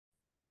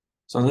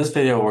So in this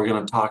video, we're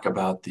going to talk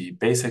about the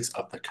basics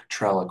of the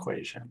Cottrell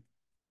equation.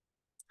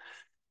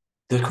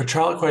 The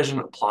Cottrell equation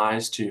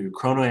applies to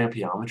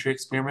chronoampiometry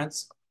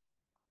experiments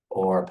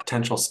or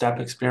potential step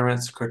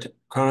experiments.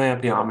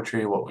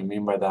 Chronoampiometry, what we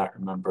mean by that,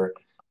 remember,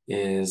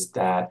 is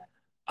that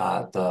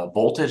the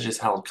voltage is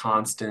held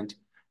constant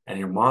and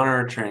you're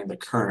monitoring the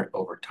current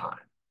over time.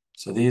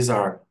 So these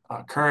are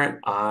current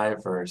I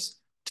versus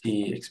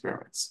T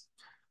experiments,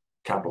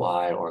 capital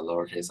I or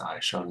lowercase I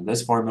shown in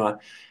this formula.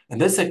 And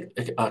this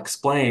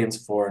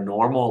explains for a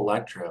normal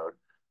electrode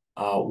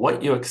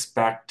what you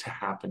expect to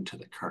happen to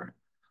the current,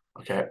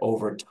 okay,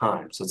 over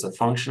time. So it's a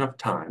function of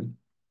time.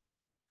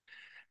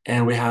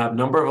 And we have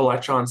number of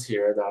electrons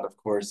here. That, of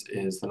course,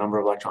 is the number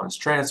of electrons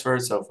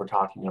transferred. So if we're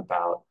talking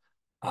about,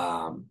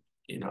 um,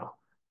 you know,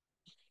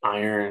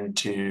 iron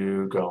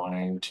 2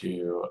 going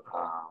to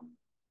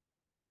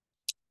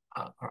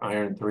or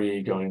iron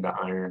 3 going to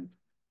iron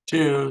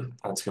 2,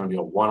 that's going to be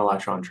a 1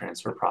 electron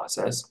transfer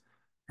process,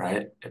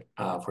 right?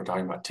 If we're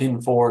talking about tin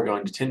 4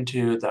 going to tin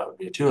 2, that would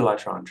be a 2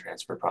 electron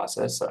transfer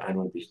process, so N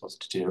would be equals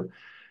to 2.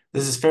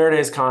 This is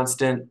Faraday's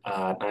constant,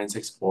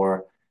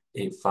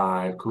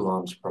 96485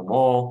 coulombs per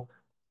mole.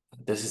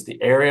 This is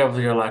the area of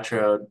your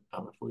electrode.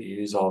 If we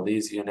use all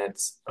these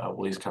units,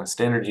 we'll use kind of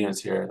standard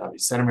units here. That'll be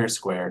centimeters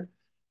squared.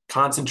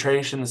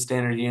 Concentration, the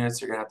standard units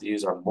you're going to have to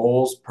use are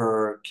moles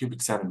per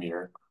cubic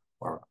centimeter,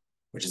 or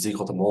which is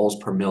equal to moles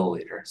per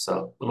milliliter.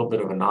 So a little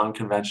bit of a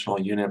non-conventional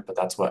unit, but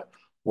that's what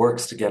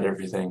works to get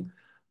everything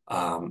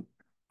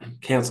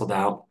canceled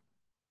out.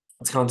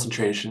 It's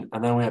concentration.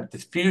 And then we have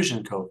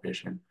diffusion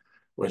coefficient,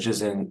 which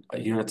is in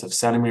units of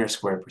centimeters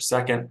squared per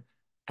second.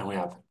 And we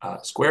have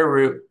square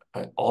root,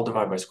 all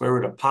divided by square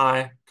root of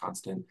pi,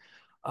 constant,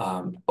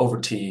 over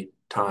t,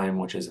 time,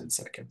 which is in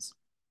seconds.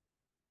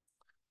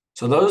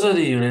 So those are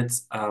the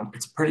units.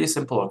 It's a pretty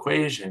simple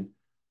equation.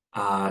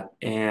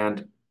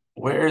 And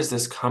where is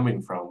this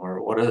coming from,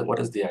 or what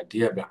is the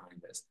idea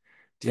behind this?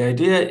 The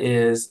idea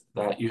is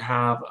that you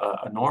have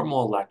a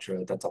normal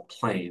electrode that's a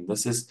plane.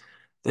 This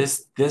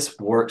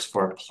works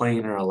for a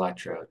planar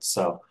electrode,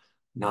 so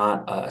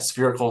not a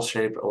spherical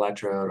shaped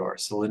electrode or a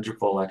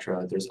cylindrical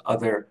electrode. There's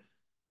other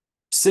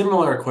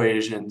similar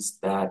equations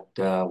that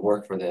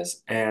work for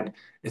this, and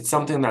it's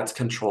something that's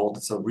controlled.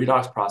 It's a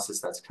redox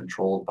process that's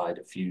controlled by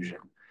diffusion.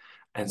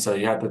 And so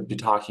you have to be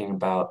talking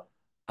about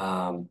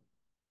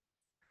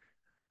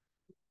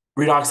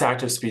redox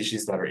active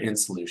species that are in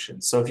solution.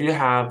 So if you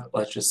have,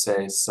 let's just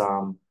say,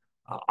 some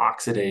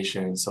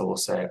oxidation, so we'll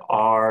say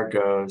R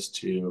goes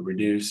to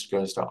reduced,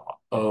 goes to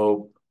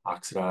O,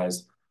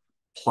 oxidized,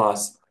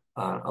 plus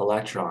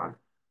electron,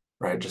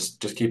 right? Just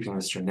keeping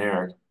this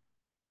generic.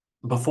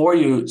 Before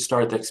you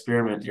start the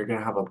experiment, you're going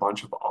to have a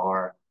bunch of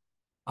R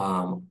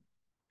um,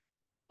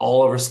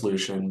 all over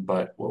solution,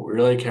 but what we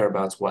really care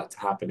about is what's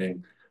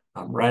happening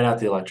right at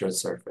the electrode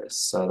surface.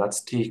 So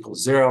that's T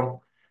equals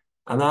 0.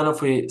 And then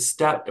if we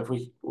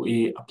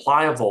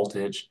apply a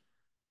voltage,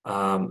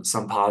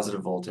 some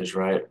positive voltage,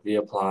 right? V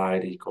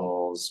applied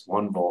equals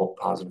 1 volt,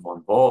 positive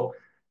 1 volt.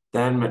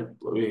 Then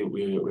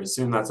we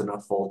assume that's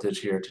enough voltage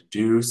here to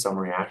do some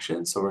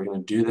reaction. So we're going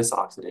to do this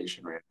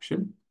oxidation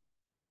reaction.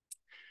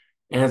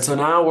 And so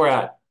now we're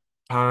at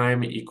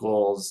time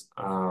equals,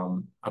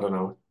 I don't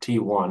know,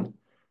 T1,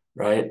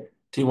 right?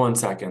 T1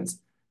 seconds.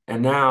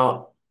 And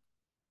now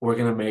we're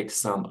going to make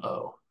some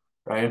O,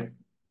 right?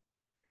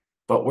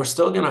 But we're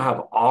still going to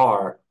have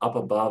R up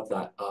above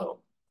that O.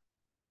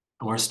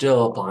 And we're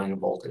still applying a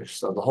voltage.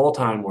 So the whole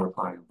time we're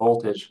applying a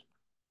voltage,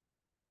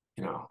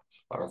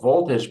 our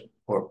voltage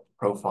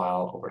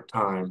profile over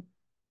time,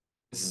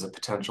 this is a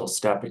potential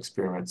step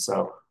experiment.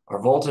 So our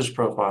voltage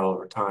profile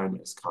over time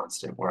is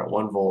constant. We're at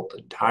 1 volt the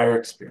entire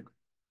experiment.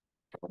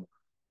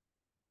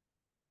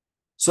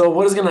 So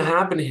what is going to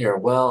happen here?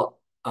 Well,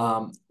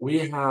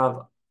 we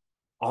have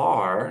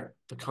R,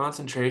 the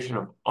concentration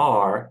of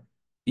R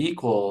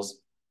equals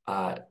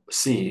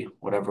C,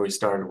 whatever we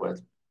started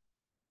with,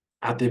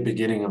 at the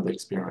beginning of the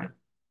experiment.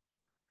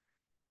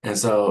 And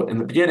so in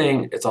the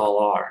beginning, it's all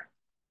R.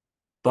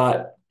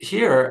 But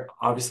here,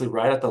 obviously,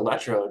 right at the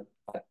electrode,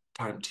 at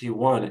time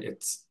T1,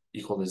 it's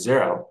equal to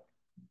 0.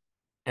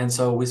 And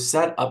so we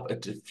set up a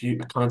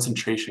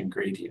concentration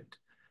gradient.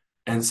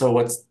 And so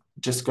what's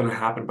just going to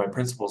happen by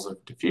principles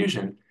of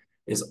diffusion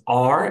is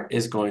R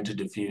is going to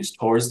diffuse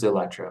towards the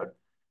electrode,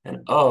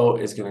 and O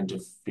is going to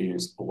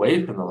diffuse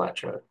away from the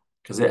electrode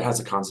because it has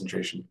a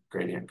concentration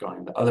gradient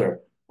going the other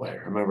way.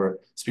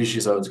 Remember,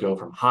 species O's go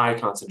from high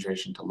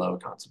concentration to low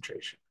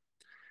concentration.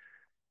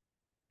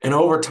 And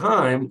over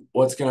time,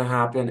 what's going to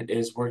happen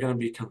is we're going to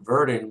be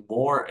converting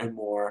more and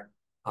more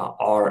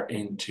R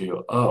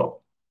into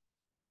O.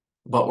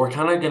 But we're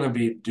kind of going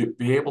to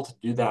be able to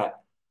do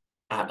that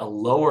at a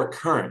lower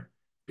current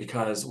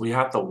because we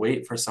have to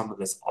wait for some of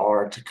this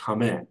R to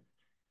come in.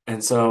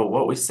 And so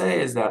what we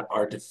say is that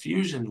our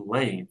diffusion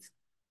layer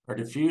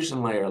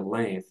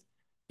length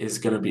is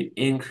going to be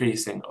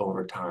increasing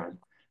over time.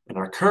 And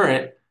our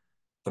current,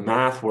 the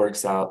math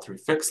works out through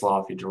Fick's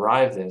law. If you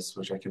derive this,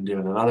 which I can do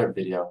in another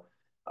video,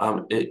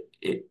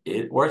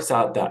 it works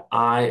out that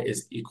I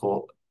is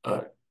equal,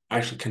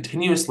 actually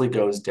continuously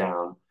goes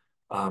down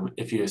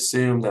if you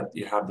assume that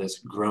you have this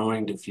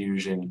growing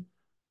diffusion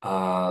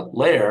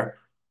layer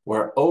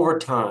where over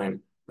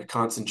time the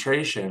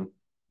concentration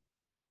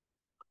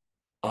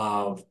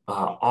of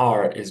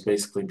R is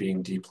basically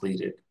being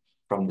depleted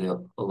from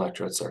the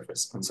electrode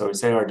surface. And so we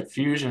say our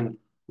diffusion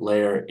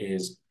layer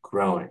is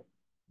growing.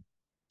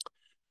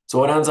 So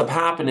what ends up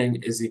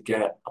happening is you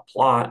get a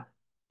plot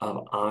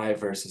of I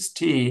versus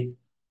T,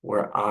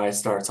 where I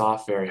starts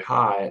off very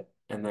high,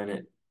 and then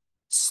it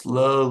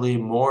slowly,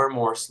 more and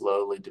more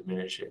slowly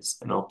diminishes,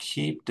 and it'll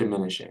keep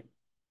diminishing,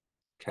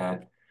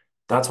 okay?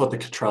 That's what the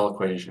Cottrell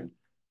equation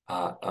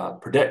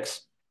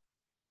predicts.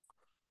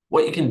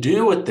 What you can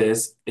do with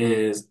this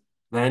is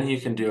then you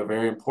can do a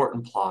very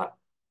important plot,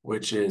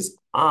 which is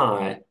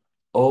I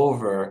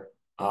over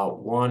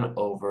 1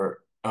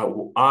 over,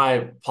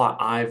 plot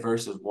I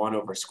versus 1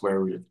 over square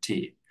root of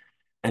T.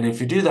 And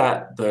if you do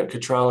that, the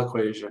Cottrell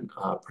equation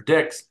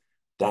predicts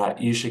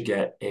that you should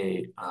get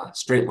a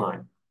straight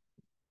line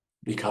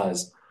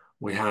because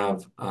we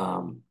have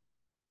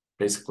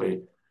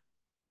basically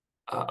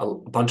a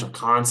bunch of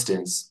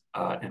constants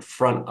in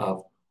front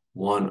of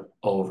 1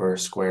 over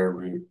square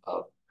root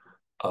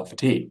of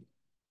T.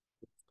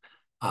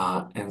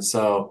 And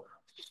so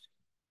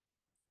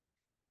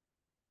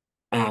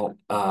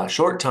at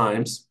short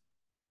times,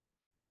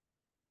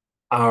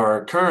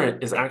 our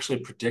current is actually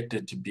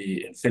predicted to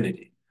be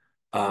infinity,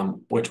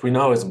 which we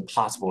know is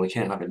impossible. We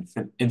can't have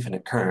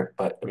infinite current.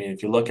 But I mean,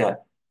 if you look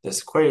at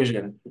this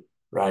equation,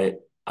 right,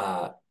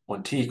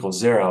 when t equals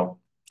 0,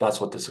 that's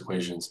what this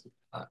equation's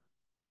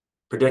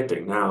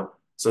predicting. Now,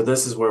 so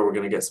this is where we're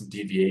going to get some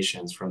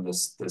deviations from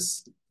this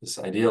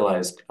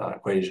idealized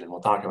equation. We'll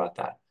talk about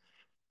that.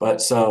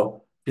 But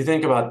so if you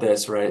think about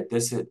this, right,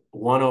 this is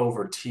 1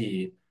 over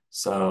t.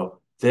 So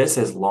this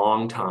is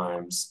long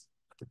times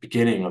at the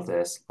beginning of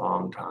this,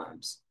 long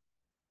times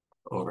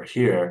over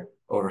here.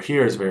 Over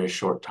here is very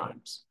short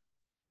times.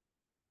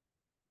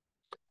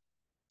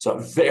 So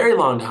at very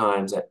long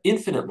times, at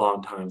infinite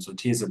long times, when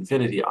t is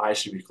infinity, I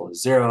should be equal to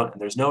 0, and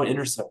there's no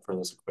intercept for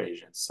this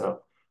equation.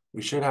 So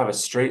we should have a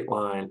straight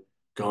line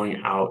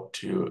going out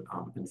to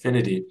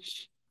infinity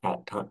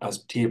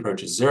as t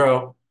approaches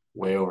 0,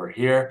 way over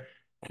here.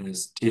 And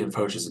as t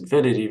approaches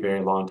infinity,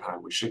 very long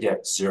time, we should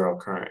get 0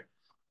 current.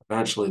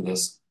 Eventually,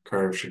 this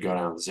curve should go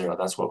down to 0.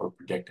 That's what we're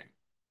predicting.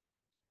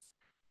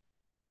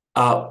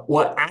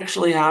 What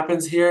actually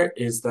happens here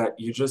is that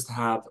you just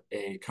have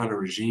a kind of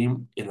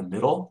regime in the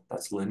middle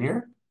that's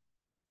linear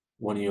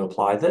when you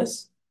apply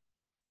this.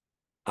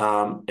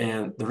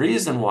 And the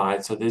reason why,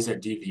 so these are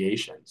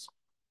deviations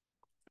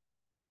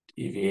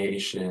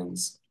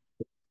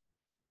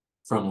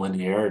from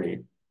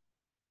linearity.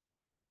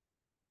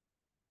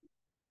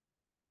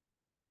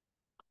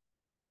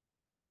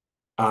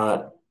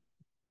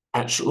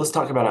 Let's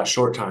talk about at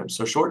short times.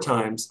 So short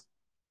times,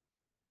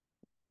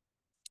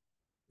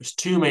 there's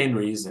two main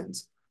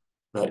reasons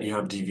that you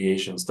have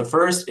deviations. The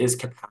first is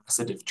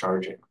capacitive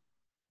charging.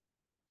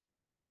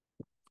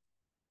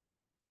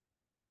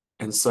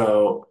 And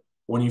so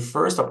when you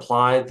first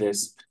apply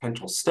this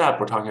potential step,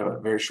 we're talking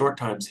about very short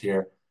times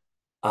here,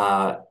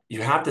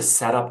 you have to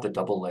set up the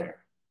double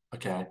layer,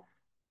 okay?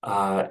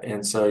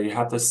 And so you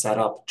have to set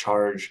up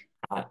charge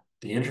at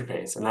the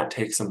interface, and that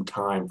takes some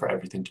time for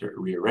everything to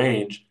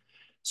rearrange.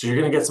 So you're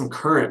going to get some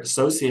current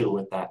associated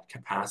with that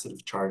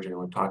capacitive charging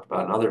we've talked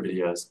about in other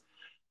videos,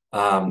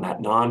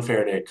 that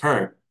non-Faraday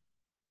current.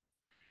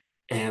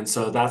 And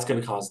so that's going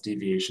to cause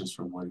deviations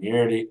from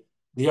linearity.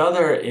 The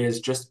other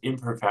is just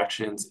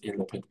imperfections in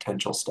the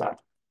potential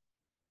step.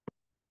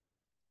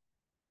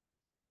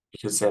 You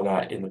could say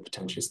that in the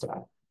potential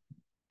step.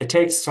 It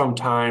takes some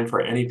time for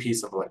any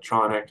piece of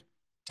electronic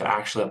to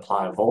actually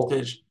apply a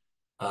voltage.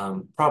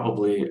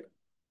 Probably,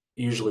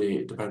 usually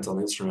it depends on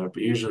the instrument,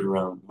 but usually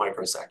around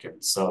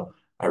microseconds. So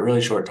at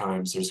really short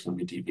times, there's going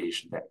to be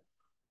deviation there.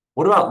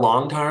 What about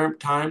long-term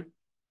time?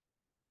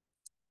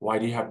 Why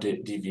do you have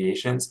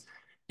deviations?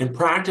 In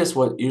practice,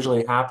 what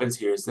usually happens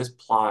here is this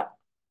plot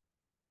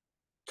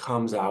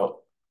comes out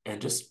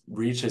and just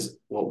reaches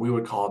what we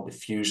would call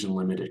diffusion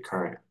limited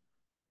current.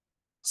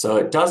 So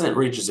it doesn't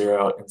reach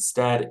 0.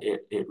 Instead,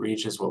 it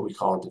reaches what we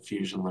call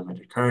diffusion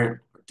limited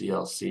current, or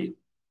DLC.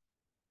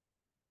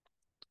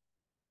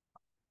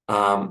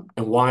 And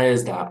why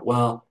is that?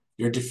 Well,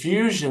 your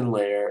diffusion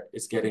layer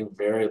is getting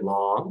very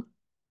long.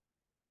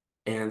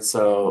 And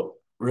so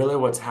really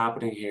what's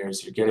happening here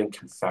is you're getting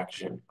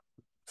convection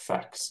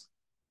effects.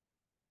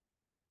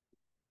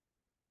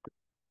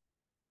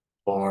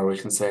 Or we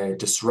can say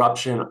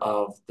disruption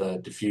of the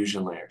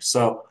diffusion layer.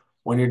 So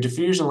when your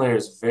diffusion layer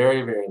is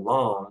very, very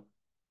long,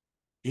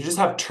 you just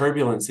have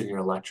turbulence in your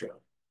electrode,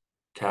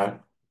 okay?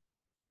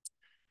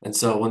 And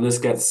so when this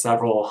gets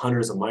several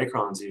hundreds of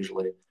microns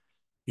usually,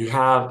 you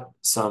have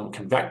some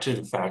convection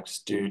effects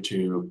due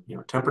to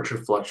temperature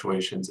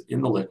fluctuations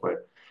in the liquid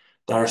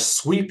that are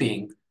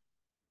sweeping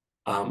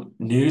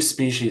new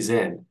species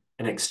in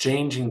and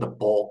exchanging the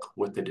bulk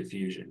with the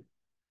diffusion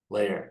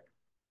layer.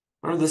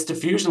 Remember, this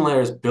diffusion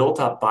layer is built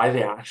up by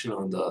the action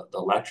on the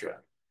electrode.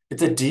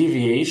 It's a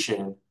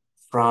deviation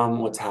from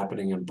what's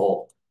happening in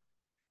bulk.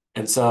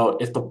 And so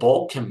if the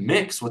bulk can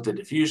mix with the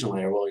diffusion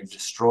layer, well, you've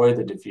destroyed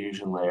the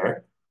diffusion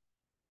layer,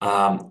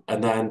 and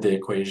then the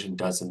equation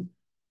doesn't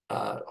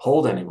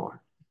hold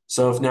anymore.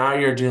 So if now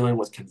you're dealing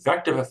with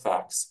convective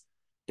effects,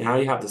 now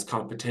you have this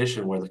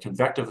competition where the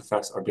convective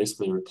effects are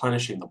basically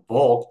replenishing the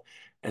bulk.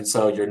 And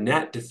so your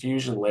net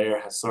diffusion layer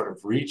has sort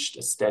of reached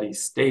a steady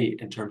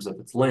state in terms of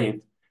its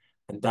length.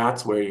 And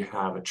that's where you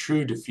have a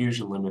true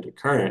diffusion limited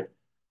current.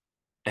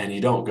 And you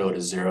don't go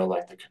to zero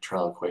like the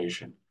Cottrell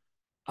equation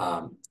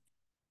um,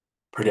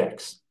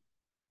 predicts.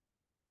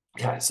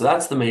 Okay, so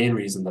that's the main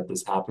reason that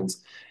this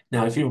happens.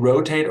 Now, if you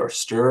rotate or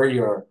stir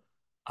your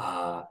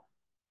uh,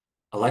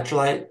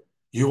 electrolyte,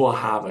 you will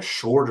have a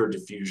shorter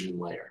diffusion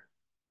layer,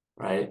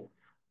 right?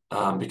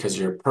 Because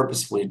you're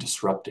purposefully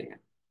disrupting it.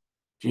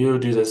 If you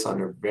do this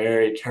under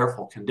very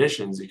careful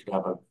conditions, you could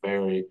have a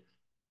very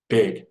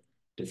big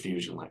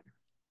diffusion layer.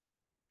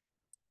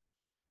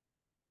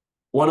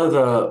 One of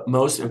the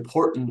most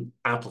important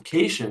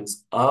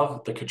applications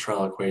of the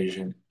Cottrell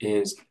equation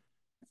is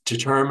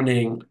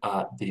determining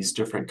these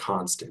different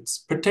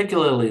constants,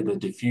 particularly the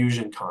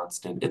diffusion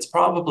constant. It's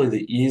probably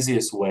the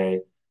easiest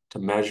way to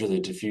measure the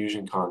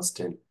diffusion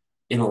constant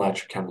in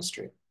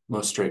electrochemistry,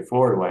 most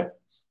straightforward way.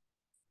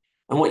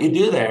 And what you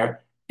do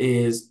there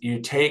is you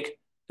take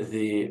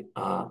the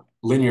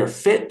linear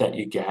fit that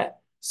you get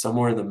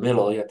somewhere in the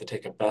middle. You have to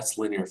take a best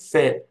linear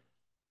fit.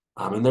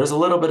 And there's a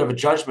little bit of a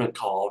judgment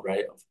call,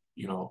 right?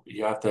 You know,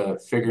 you have to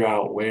figure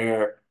out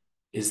where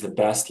is the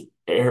best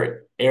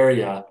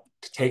area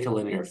to take a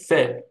linear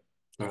fit.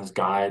 There's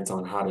guides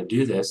on how to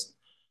do this.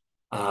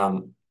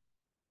 But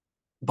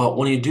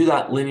when you do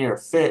that linear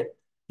fit,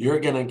 you're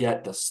going to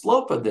get the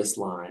slope of this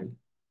line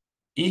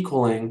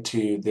equaling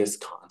to this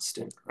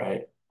constant,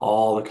 right?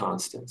 All the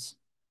constants.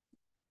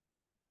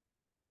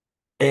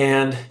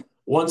 And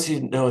once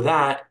you know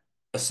that,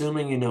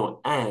 assuming you know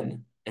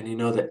N and you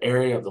know the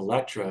area of the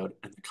electrode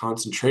and the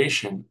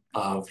concentration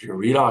of your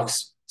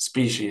redox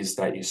species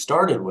that you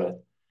started with,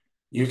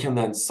 you can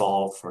then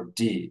solve for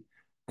D.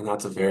 And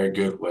that's a very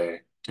good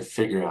way to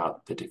figure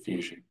out the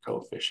diffusion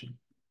coefficient.